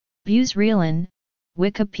Buserelin,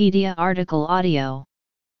 Wikipedia article audio.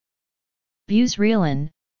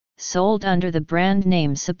 Buserelin, sold under the brand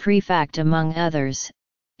name Suprefact among others,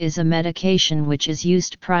 is a medication which is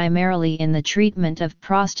used primarily in the treatment of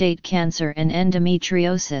prostate cancer and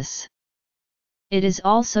endometriosis. It is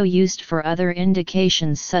also used for other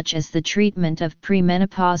indications such as the treatment of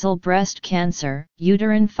premenopausal breast cancer,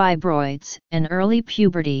 uterine fibroids, and early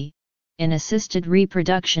puberty, in assisted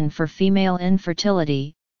reproduction for female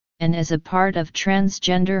infertility, and as a part of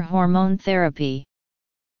transgender hormone therapy.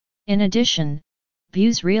 In addition,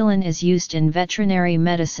 Buserelin is used in veterinary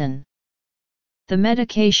medicine. The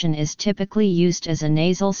medication is typically used as a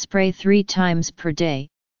nasal spray 3 times per day,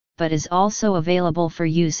 but is also available for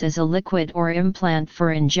use as a liquid or implant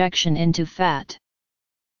for injection into fat.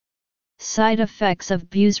 Side effects of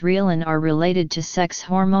Buserelin are related to sex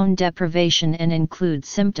hormone deprivation and include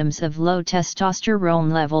symptoms of low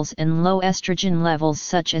testosterone levels and low estrogen levels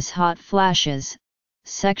such as hot flashes,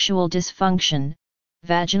 sexual dysfunction,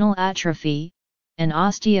 vaginal atrophy, and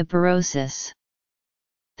osteoporosis.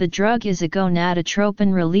 The drug is a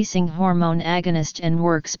gonadotropin-releasing hormone agonist and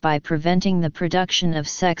works by preventing the production of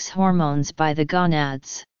sex hormones by the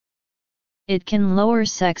gonads. It can lower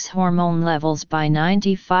sex hormone levels by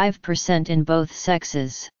 95% in both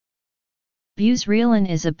sexes. Buserelin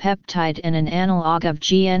is a peptide and an analog of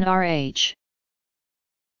GnRH.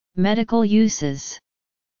 Medical uses.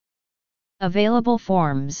 Available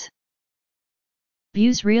forms.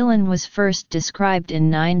 Buserelin was first described in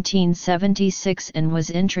 1976 and was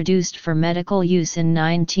introduced for medical use in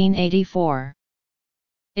 1984.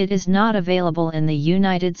 It is not available in the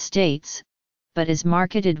United States, but is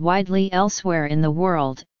marketed widely elsewhere in the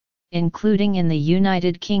world, including in the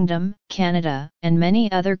United Kingdom, Canada, and many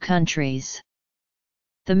other countries.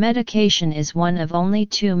 The medication is one of only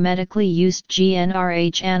 2 medically used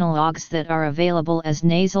GnRH analogues that are available as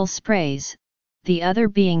nasal sprays, the other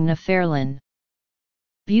being Neferlin.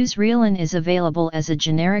 Buserelin is available as a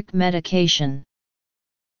generic medication.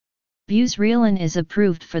 Buserelin is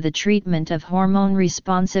approved for the treatment of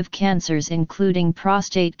hormone-responsive cancers including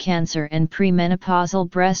prostate cancer and premenopausal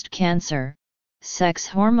breast cancer, sex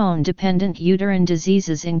hormone-dependent uterine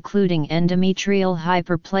diseases including endometrial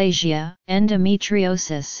hyperplasia,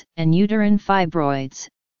 endometriosis, and uterine fibroids,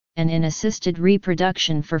 and in assisted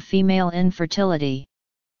reproduction for female infertility.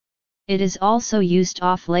 It is also used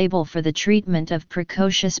off-label for the treatment of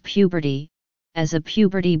precocious puberty, as a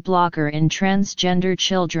puberty blocker in transgender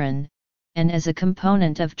children, and as a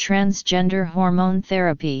component of transgender hormone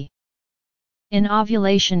therapy. In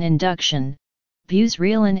ovulation induction,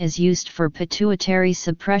 Buserelin is used for pituitary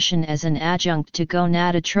suppression as an adjunct to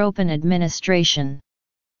gonadotropin administration.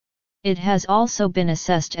 It has also been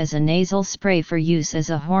assessed as a nasal spray for use as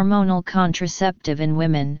a hormonal contraceptive in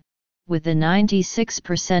women, with a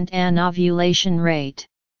 96% anovulation rate.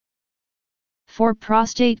 For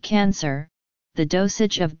prostate cancer, the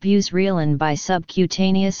dosage of Buserelin by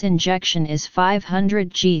subcutaneous injection is 500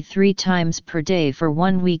 g 3 times per day for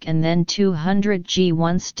 1 week and then 200 g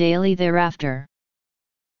once daily thereafter.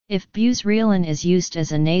 If Buserelin is used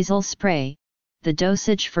as a nasal spray, the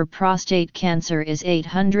dosage for prostate cancer is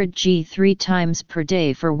 800 g 3 times per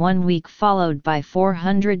day for 1 week followed by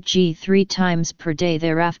 400 g 3 times per day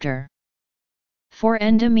thereafter. For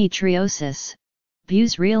endometriosis,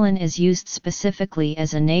 Buserelin is used specifically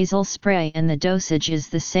as a nasal spray and the dosage is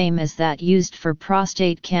the same as that used for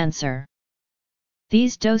prostate cancer.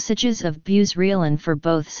 These dosages of Buserelin for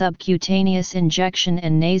both subcutaneous injection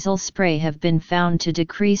and nasal spray have been found to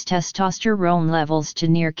decrease testosterone levels to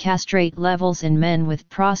near castrate levels in men with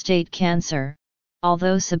prostate cancer,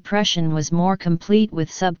 although suppression was more complete with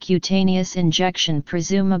subcutaneous injection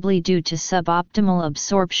presumably due to suboptimal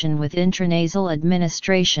absorption with intranasal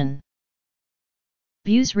administration.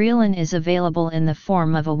 Buserelin is available in the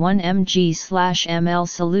form of a 1 mg/ml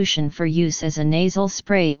solution for use as a nasal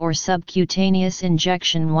spray or subcutaneous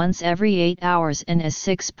injection once every 8 hours and as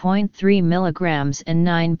 6.3 mg and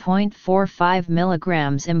 9.45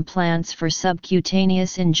 mg implants for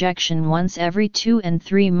subcutaneous injection once every 2 and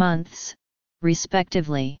 3 months,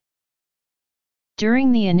 respectively.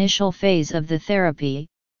 During the initial phase of the therapy,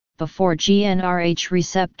 before GnRH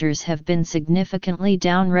receptors have been significantly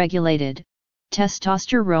downregulated,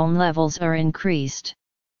 testosterone levels are increased.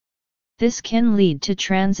 This can lead to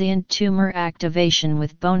transient tumor activation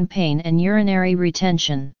with bone pain and urinary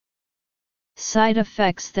retention. Side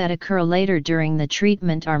effects that occur later during the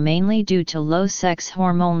treatment are mainly due to low sex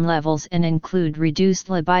hormone levels and include reduced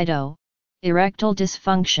libido, erectile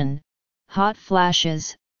dysfunction, hot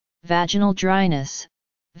flashes, vaginal dryness,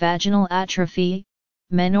 vaginal atrophy,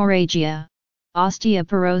 menorrhagia,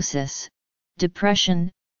 osteoporosis, depression,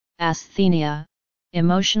 asthenia,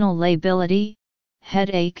 emotional lability,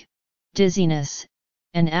 headache, dizziness,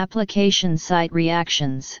 and application site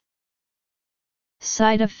reactions.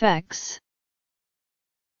 Side effects.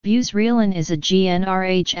 Buserelin is a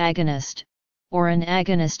GnRH agonist, or an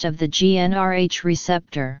agonist of the GnRH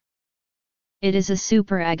receptor. It is a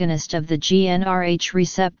superagonist of the GnRH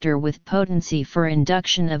receptor with potency for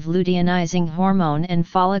induction of luteinizing hormone and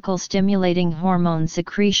follicle-stimulating hormone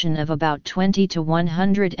secretion of about 20 to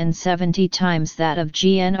 170 times that of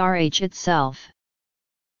GnRH itself.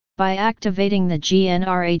 By activating the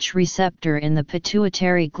GnRH receptor in the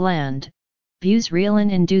pituitary gland,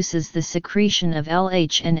 Buserelin induces the secretion of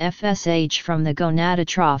LH and FSH from the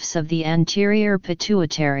gonadotrophes of the anterior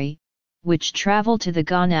pituitary, which travel to the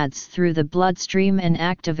gonads through the bloodstream and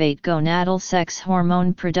activate gonadal sex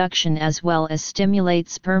hormone production as well as stimulate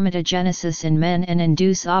spermatogenesis in men and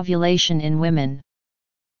induce ovulation in women.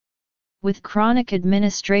 With chronic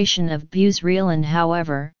administration of Buserelin,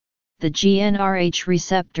 however, the GnRH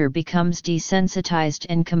receptor becomes desensitized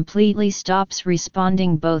and completely stops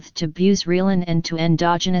responding both to Buserelin and to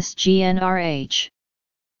endogenous GnRH.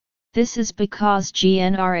 This is because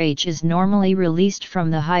GnRH is normally released from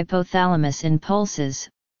the hypothalamus in pulses,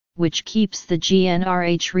 which keeps the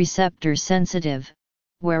GnRH receptor sensitive,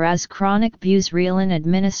 whereas chronic Buserelin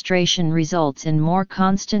administration results in more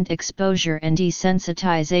constant exposure and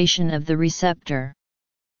desensitization of the receptor.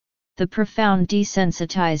 The profound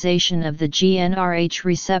desensitization of the GnRH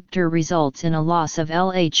receptor results in a loss of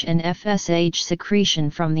LH and FSH secretion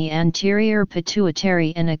from the anterior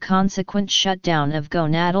pituitary and a consequent shutdown of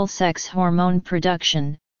gonadal sex hormone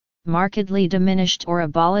production, markedly diminished or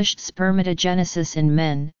abolished spermatogenesis in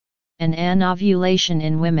men, and anovulation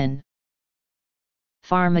in women.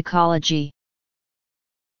 Pharmacology.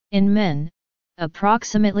 In men,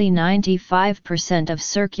 approximately 95% of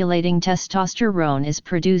circulating testosterone is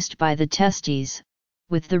produced by the testes,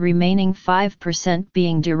 with the remaining 5%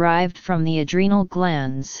 being derived from the adrenal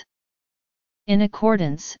glands. In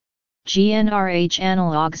accordance, GnRH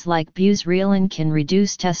analogues like Buserelin can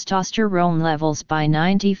reduce testosterone levels by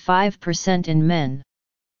 95% in men.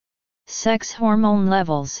 Sex hormone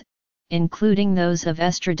levels, including those of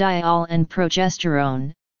estradiol and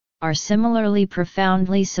progesterone, are similarly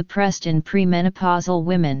profoundly suppressed in premenopausal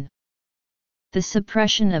women. The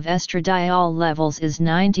suppression of estradiol levels is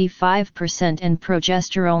 95% and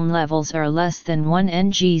progesterone levels are less than 1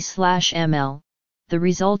 ng/ml. The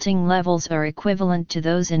resulting levels are equivalent to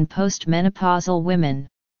those in postmenopausal women.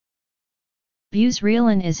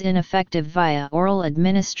 Buserelin is ineffective via oral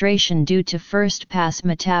administration due to first-pass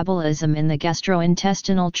metabolism in the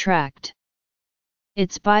gastrointestinal tract.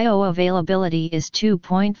 Its bioavailability is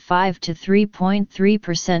 2.5 to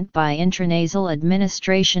 3.3% by intranasal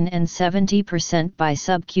administration and 70% by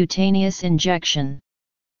subcutaneous injection.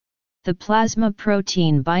 The plasma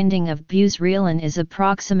protein binding of Buserelin is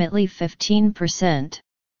approximately 15%.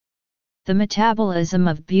 The metabolism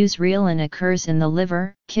of Buserelin occurs in the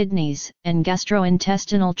liver, kidneys, and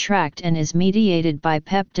gastrointestinal tract and is mediated by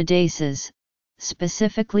peptidases,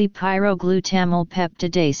 specifically pyroglutamyl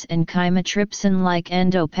peptidase and chymotrypsin-like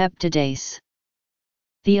endopeptidase.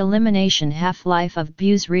 The elimination half-life of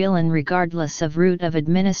Buserelin regardless of route of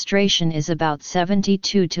administration is about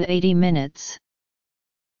 72 to 80 minutes.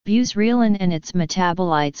 Buserelin and its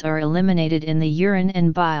metabolites are eliminated in the urine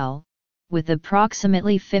and bile, with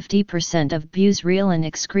approximately 50% of Buserelin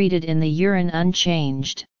excreted in the urine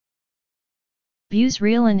unchanged.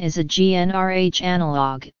 Buserelin is a GnRH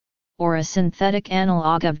analog, or a synthetic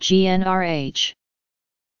analog of GnRH.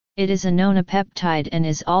 It is a nonapeptide and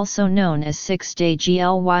is also known as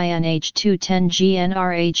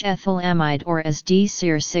 6-DGLYNH210-GnRH ethylamide or as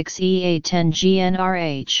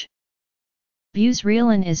D-SER6-EA10-GnRH.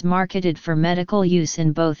 Buserelin is marketed for medical use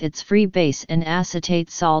in both its free base and acetate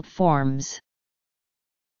salt forms.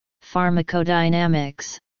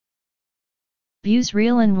 Pharmacodynamics.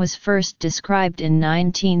 Buserelin was first described in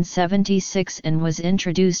 1976 and was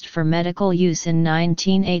introduced for medical use in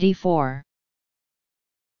 1984.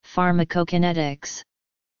 Pharmacokinetics.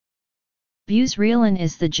 Buserelin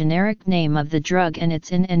is the generic name of the drug and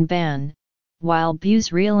its IN and BAN, while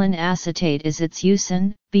buserelin acetate is its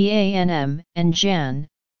USAN, BANM, and JAN,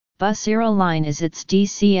 buserelin is its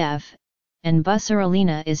DCF, and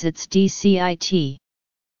buserelina is its DCIT.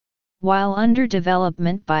 While under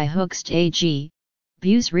development by Hoechst AG,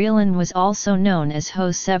 buserelin was also known as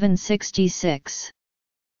HO 766.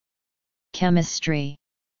 Chemistry.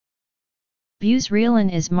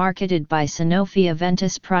 Buserelin is marketed by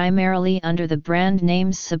Sanofi-Aventis primarily under the brand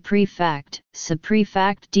names Suprefact,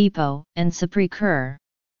 Suprefact Depot, and Suprecur.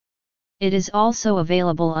 It is also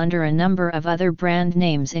available under a number of other brand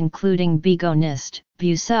names including Begonist,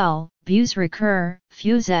 Busel, Buserelin,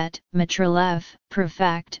 Fuset, Mitralev,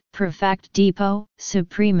 Profact Depot,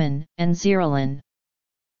 Supremin, and Zerolin.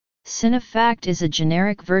 Sinofact is a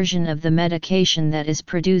generic version of the medication that is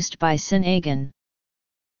produced by Synagen.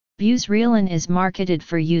 Buserelin is marketed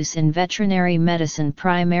for use in veterinary medicine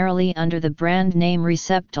primarily under the brand name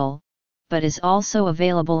Receptal, but is also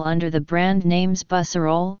available under the brand names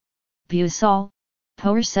Buserol, Busol,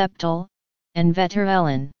 Poreceptal, and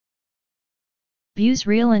Buserelin.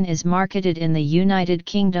 Buserelin is marketed in the United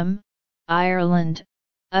Kingdom, Ireland,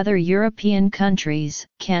 other European countries,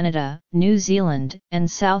 Canada, New Zealand,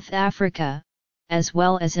 and South Africa, as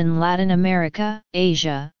well as in Latin America,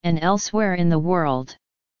 Asia, and elsewhere in the world.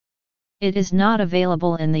 It is not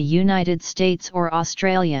available in the United States or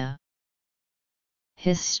Australia.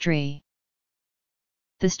 History.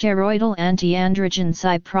 The steroidal antiandrogen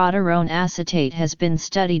cyproterone acetate has been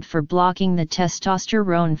studied for blocking the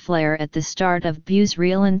testosterone flare at the start of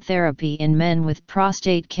Buserelin therapy in men with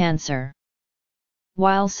prostate cancer.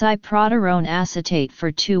 While cyproterone acetate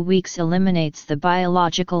for 2 weeks eliminates the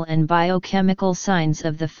biological and biochemical signs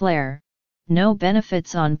of the flare, no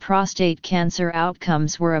benefits on prostate cancer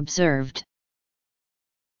outcomes were observed.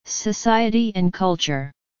 Society and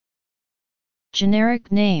culture.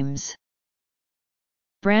 Generic names.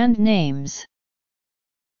 Brand names.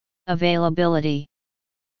 Availability.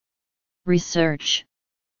 Research.